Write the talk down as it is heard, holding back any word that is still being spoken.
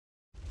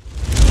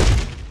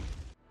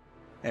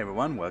Hey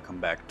everyone, welcome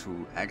back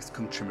to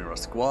XCOM Chimera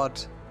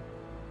Squad.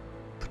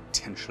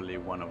 Potentially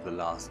one of the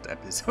last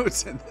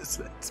episodes in this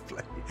Let's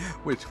Play,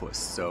 which was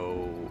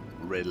so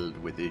riddled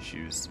with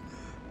issues.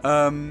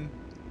 The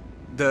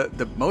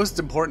most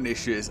important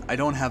issue is I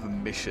don't have a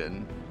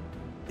mission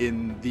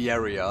in the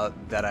area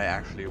that I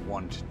actually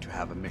want to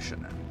have a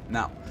mission in.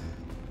 Now,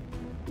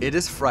 it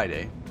is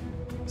Friday,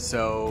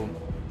 so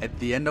at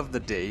the end of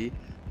the day,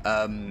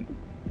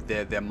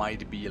 there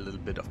might be a little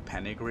bit of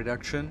panic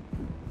reduction.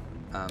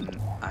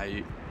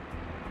 I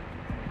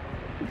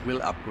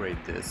will upgrade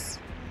this,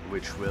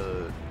 which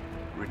will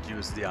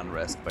reduce the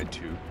unrest by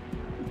 2.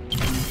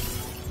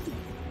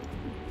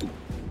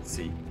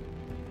 See?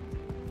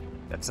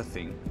 That's a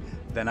thing.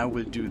 Then I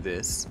will do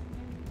this,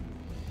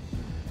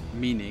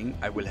 meaning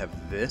I will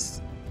have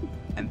this,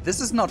 and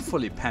this is not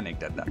fully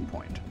panicked at that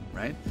point,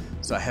 right?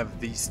 So I have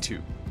these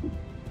 2.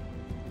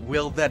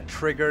 Will that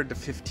trigger the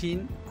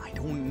 15? I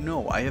don't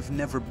know. I have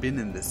never been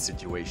in this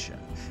situation.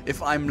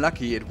 If I'm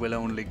lucky, it will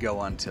only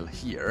go until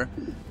here,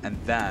 and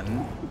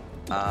then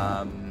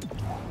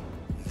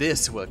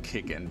this will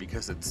kick in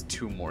because it's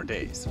 2 more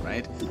days,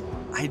 right?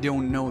 I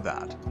don't know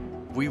that.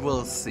 We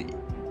will see.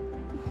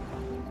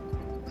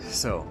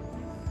 So,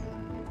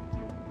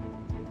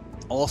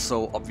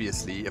 also,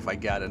 obviously, if I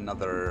get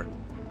another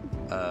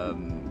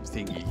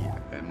thingy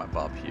in my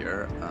bob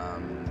here,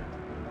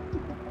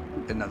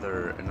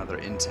 another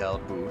intel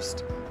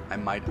boost, I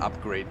might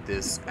upgrade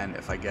this, and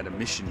if I get a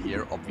mission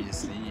here,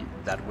 obviously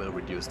that will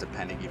reduce the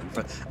panic even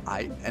further.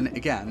 And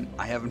again,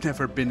 I have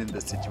never been in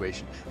this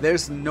situation.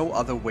 There's no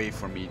other way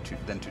for me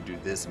than to do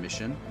this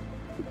mission.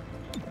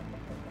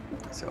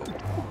 So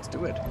let's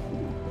do it.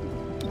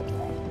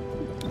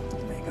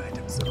 Make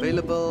items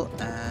available,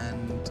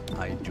 and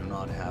I do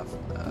not have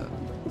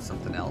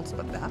something else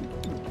but that.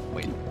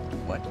 Wait,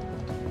 what?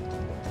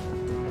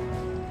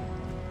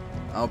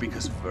 Oh,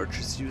 because Verge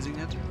is using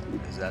it?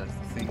 Is that a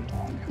thing?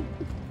 Okay.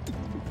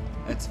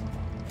 It's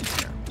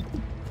here.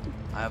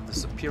 I have the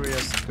superior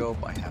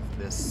scope, I have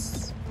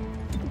this.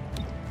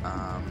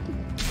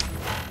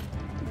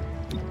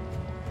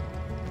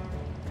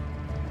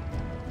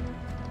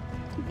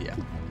 Yeah,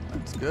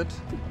 that's good.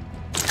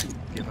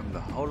 Give him the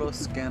holo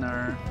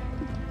scanner,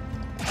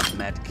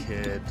 med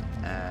kit,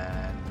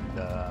 and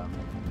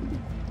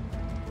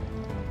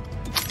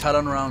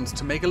talon rounds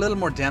to make a little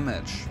more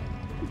damage.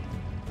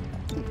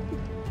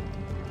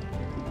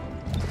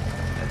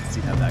 See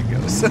how that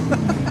goes.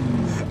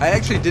 I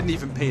actually didn't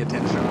even pay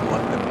attention to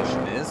what the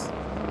mission is,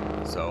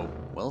 so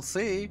we'll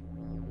see.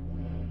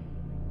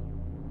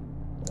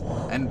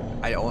 And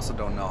I also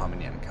don't know how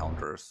many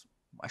encounters.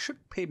 I should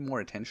pay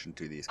more attention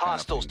to these.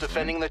 Hostiles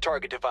defending the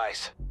target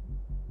device.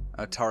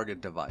 A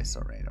target device.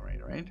 All right.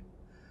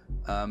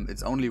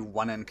 It's only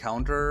 1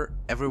 encounter.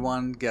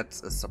 Everyone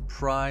gets a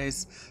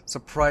surprise.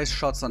 Surprise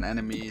shots on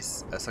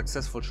enemies.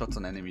 Successful shots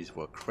on enemies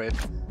will crit.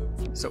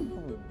 So,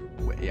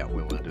 yeah,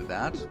 we will do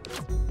that.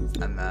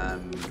 And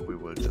then we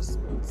will just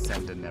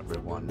send in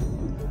everyone.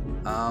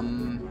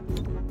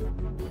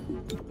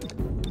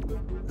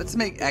 Let's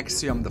make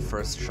XCOM the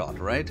first shot,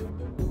 right?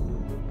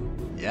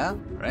 Yeah,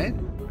 right?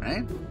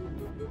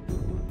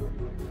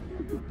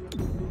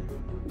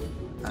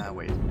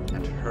 Wait,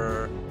 and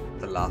her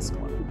the last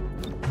one.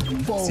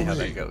 Let's see how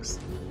that goes.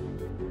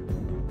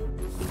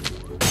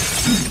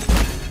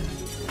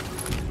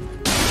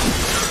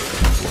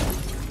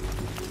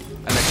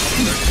 I like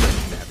to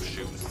have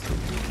shoes.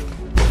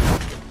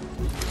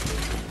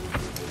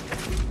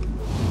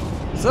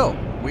 So,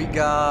 we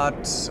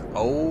got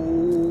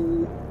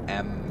OMG.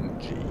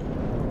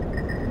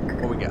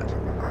 What we got?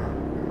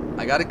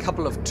 I got a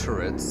couple of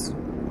turrets,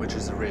 which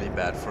is really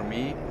bad for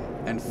me,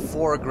 and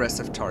 4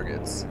 aggressive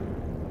targets.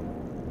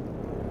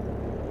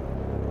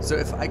 So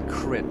if I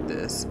crit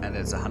this, and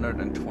it's a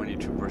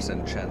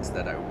 122% chance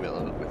that I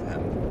will with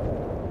him.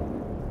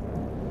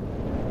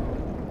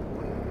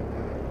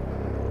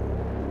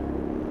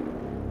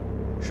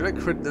 Should I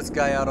crit this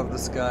guy out of the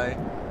sky?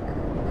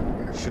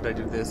 Should I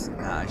do this?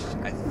 Nah,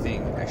 I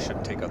think I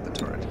should take out the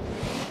turret.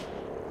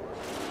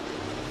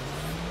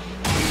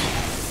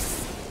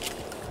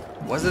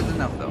 Was it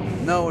enough though?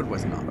 No, it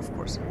was not. Of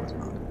course it was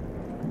not.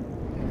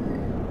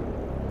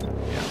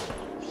 Yeah.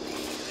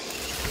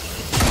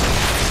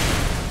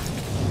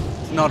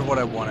 Not what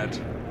I wanted.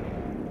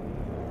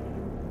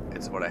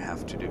 It's what I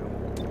have to do.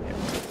 Yeah.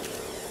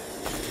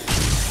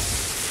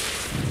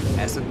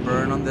 Acid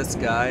burn on this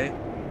guy.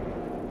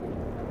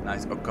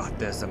 Nice. Oh god,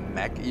 there's a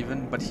mech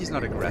even, but he's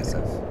not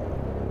aggressive.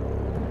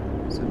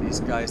 So these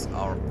guys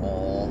are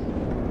all...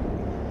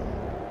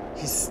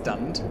 He's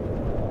stunned.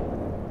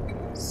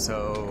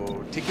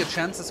 So take your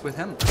chances with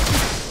him.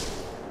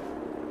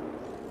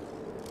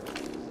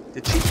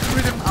 Did she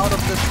crit him out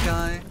of this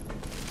guy?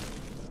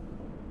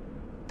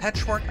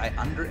 Patchwork, I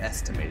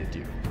underestimated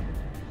you.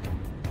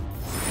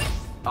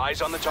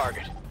 Eyes on the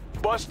target.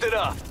 Bust it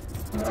up.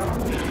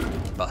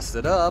 Bust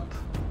it up.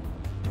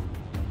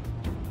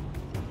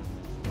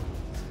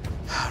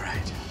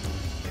 Alright.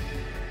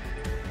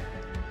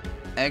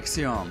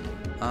 XCOM.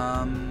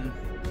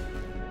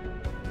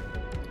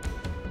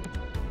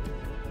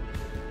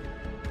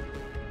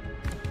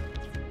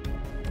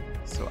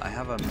 I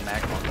have a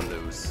mag on the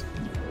loose.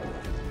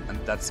 And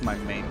that's my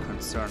main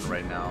concern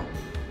right now.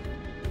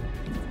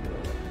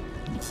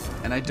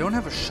 And I don't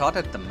have a shot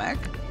at the mag?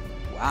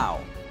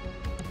 Wow.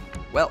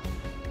 Well,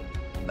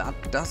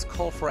 that does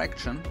call for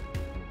action.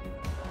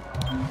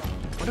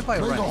 What if I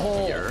run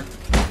here?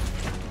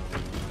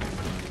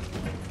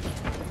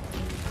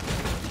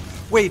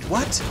 Wait,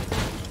 what?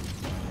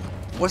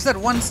 Was that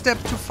one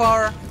step too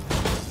far?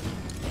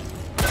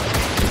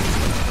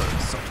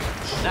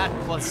 That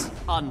was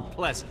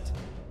unpleasant.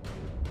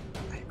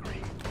 I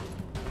agree.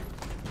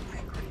 I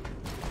agree.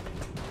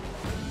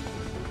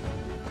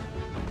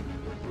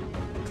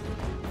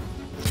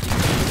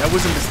 That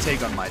was a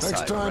mistake on my side,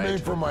 Next time, right? aim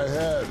for my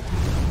head.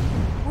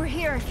 We're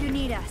here if you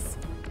need us.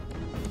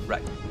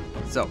 Right.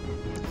 So,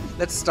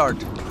 let's start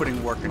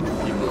putting work into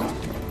people.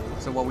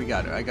 So what we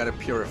got? I got a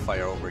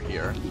purifier over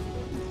here.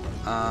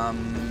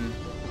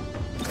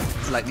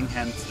 Lightning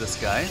hands this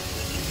guy.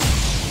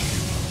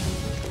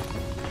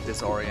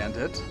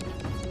 Disoriented.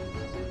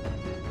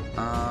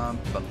 Bum,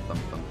 bum,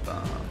 bum,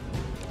 bum.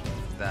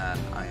 Then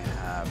I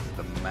have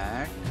the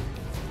mag.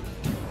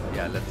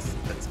 Yeah, let's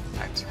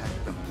attack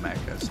the mag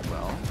as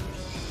well.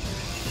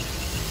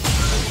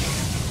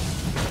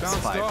 That's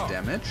 5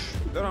 damage.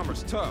 That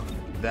armor's tough.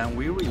 Then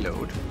we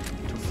reload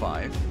to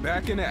 5.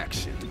 Back in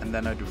action. And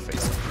then I do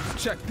face off.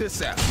 Check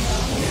this out.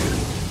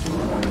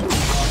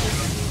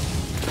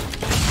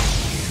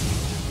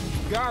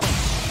 Got him.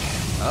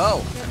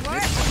 Oh,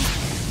 missed him.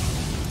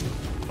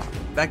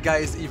 That guy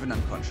is even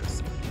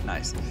unconscious.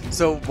 Nice.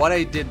 So what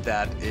I did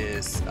that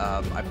is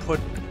I put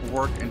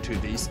work into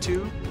these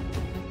two.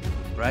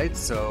 Right?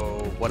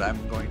 So what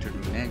I'm going to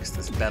do next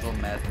is Battle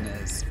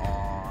Madness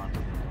on...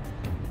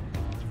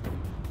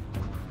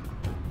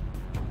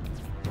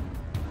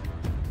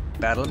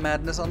 Battle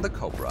Madness on the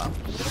Cobra.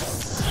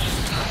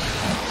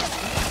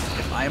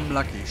 If I'm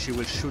lucky, she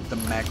will shoot the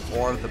mech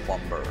or the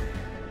bomber.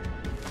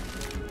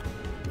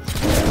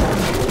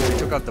 She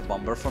took out the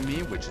bomber for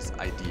me, which is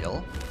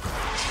ideal.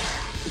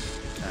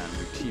 And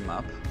we team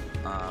up.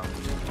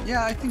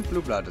 Yeah, I think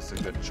Blue Blood is a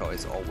good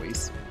choice,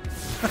 always.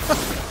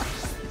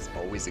 It's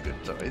always a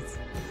good choice.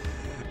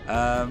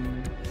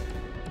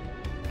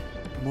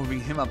 Moving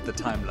him up the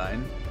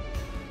timeline.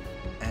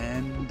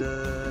 And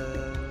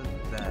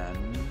then...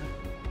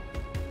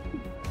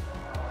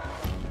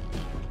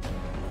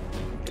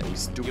 we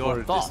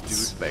stupor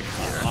this dude back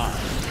here.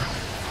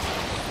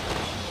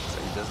 So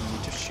he doesn't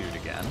need to shoot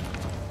again.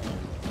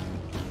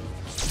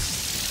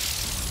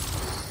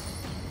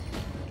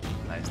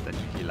 Nice that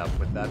you heal up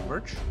with that,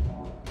 Birch.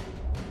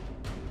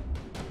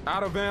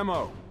 Out of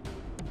ammo.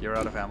 You're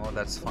out of ammo,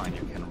 that's fine.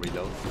 You can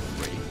reload for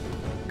free.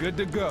 Good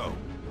to go.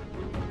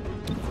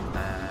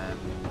 And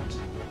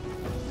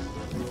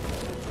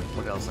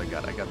what else I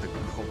got? I got the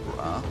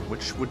Cobra,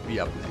 which would be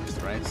up next,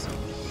 right? So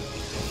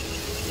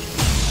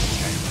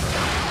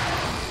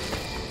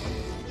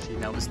she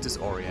now is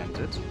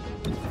disoriented.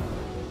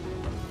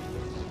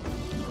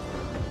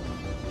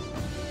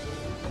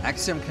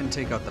 Axiom can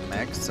take out the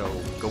mech, so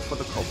go for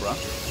the Cobra.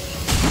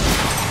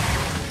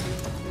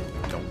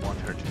 Don't want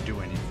her to do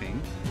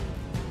anything.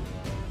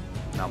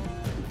 Now,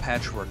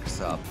 Patchwork is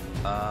up.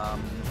 I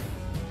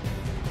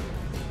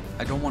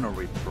don't want to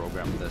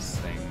reprogram this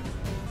thing.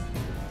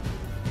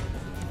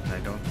 And I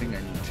don't think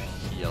I need to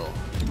heal.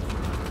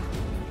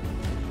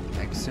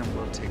 Axiom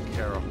will take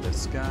care of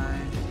this guy.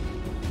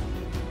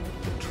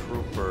 The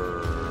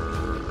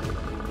Trooper...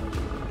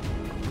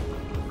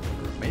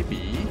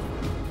 Maybe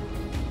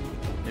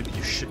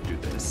you should do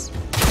this.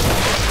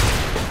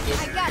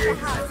 I got the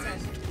house.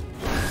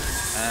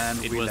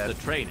 And It we was let the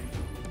training.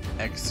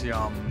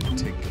 Axiom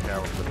take care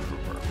of the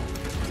Trooper.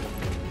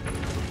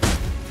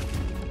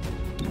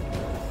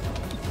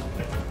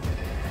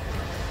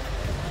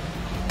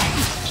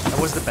 That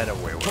was the better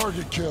way.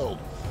 Target killed.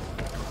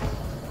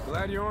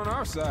 Glad you're on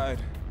our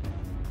side.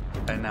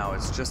 And now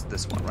it's just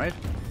this one, right?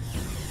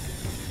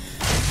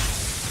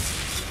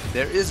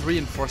 There is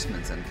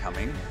reinforcements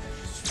incoming.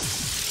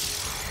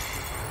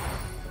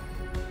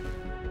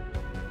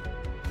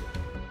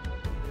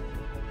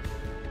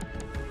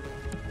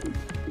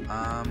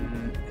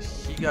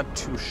 He got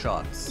 2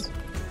 shots.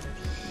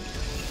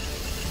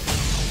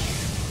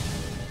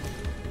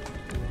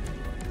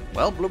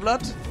 Well, Blue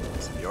Blood,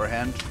 it's in your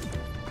hand.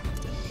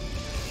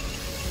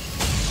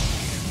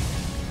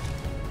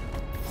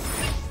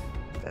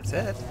 That's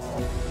it.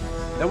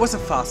 That was a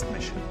fast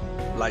mission.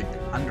 Like,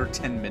 under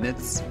 10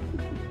 minutes.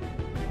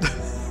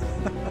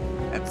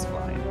 That's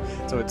fine.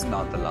 So it's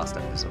not the last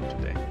episode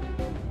today.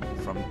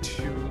 From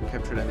 2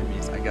 captured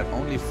enemies, I got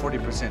only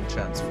 40%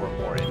 chance for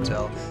more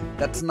intel.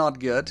 That's not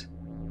good.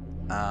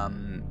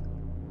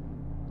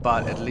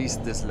 But at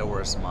least this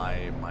lowers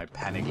my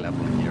panic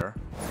level here.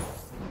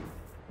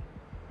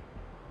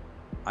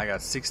 I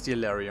got 60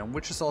 Alarium,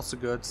 which is also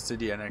good.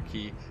 City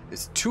Anarchy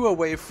is 2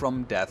 away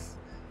from death.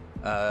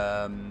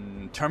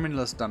 Terminal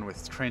is done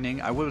with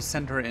training. I will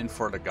send her in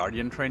for the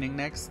Guardian training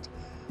next.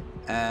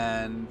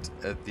 And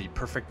the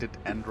perfected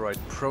android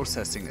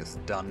processing is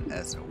done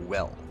as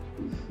well.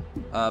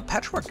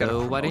 Patchwork got a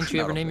So why didn't promotion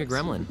you out ever of name your this.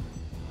 gremlin?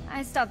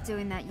 I stopped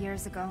doing that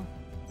years ago.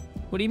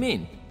 What do you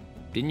mean?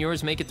 Didn't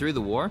yours make it through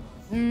the war?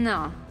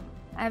 No.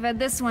 I've had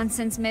this one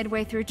since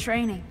midway through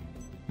training.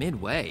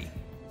 Midway?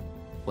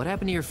 What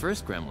happened to your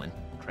first gremlin?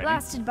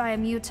 Blasted by a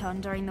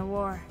muton during the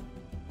war.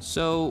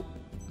 So,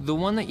 the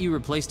one that you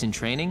replaced in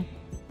training?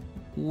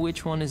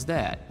 Which one is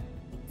that?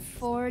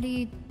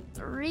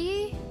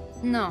 43?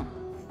 No,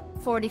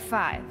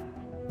 45.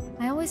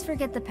 I always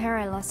forget the pair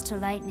I lost to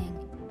lightning.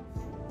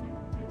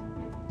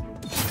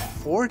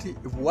 40?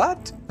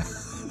 What?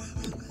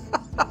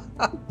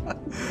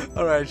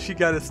 Alright, she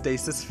got a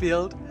stasis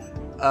field.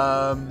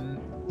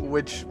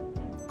 Which,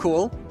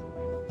 cool.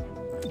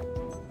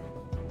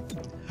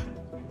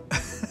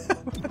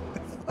 What the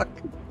fuck?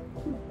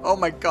 Oh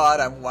my god,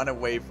 I'm one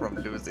away from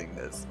losing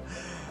this.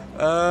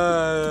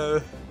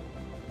 Yeah,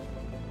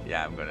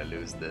 I'm gonna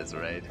lose this,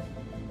 right?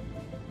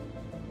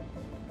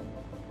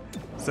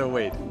 So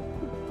wait.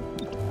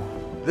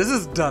 This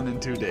is done in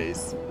 2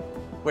 days.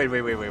 Wait.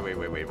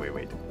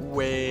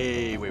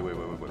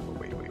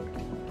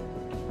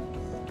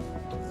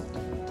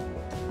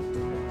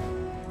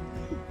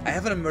 I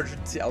have an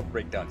emergency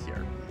outbreak down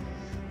here.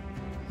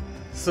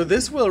 So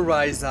this will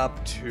rise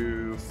up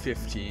to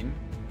 15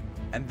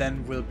 and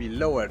then will be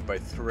lowered by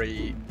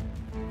 3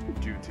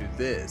 due to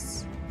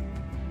this.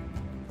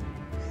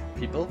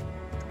 People,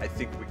 I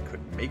think we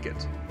could make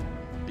it.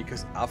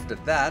 Because after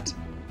that...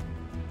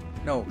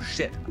 No,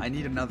 shit, I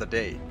need another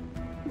day.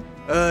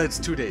 It's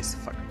 2 days,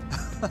 fuck.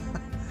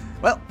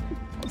 Well,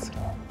 we'll see.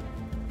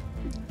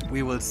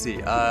 We will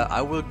see.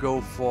 I will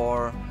go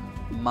for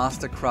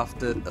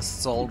mastercrafted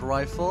assault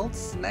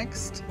rifles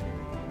next.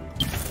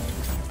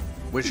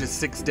 Which is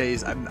 6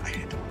 days. I don't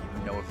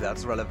know if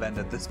that's relevant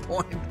at this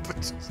point,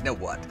 but you know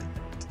what?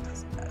 It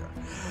doesn't matter.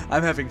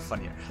 I'm having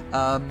fun here.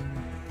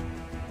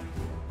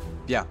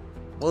 Yeah,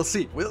 we'll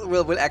see.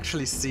 We'll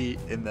actually see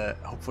in the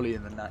hopefully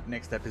in the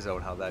next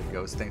episode how that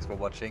goes. Thanks for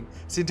watching.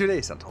 See you in 2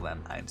 days. Until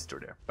then, I'm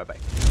Stordyr. Bye bye.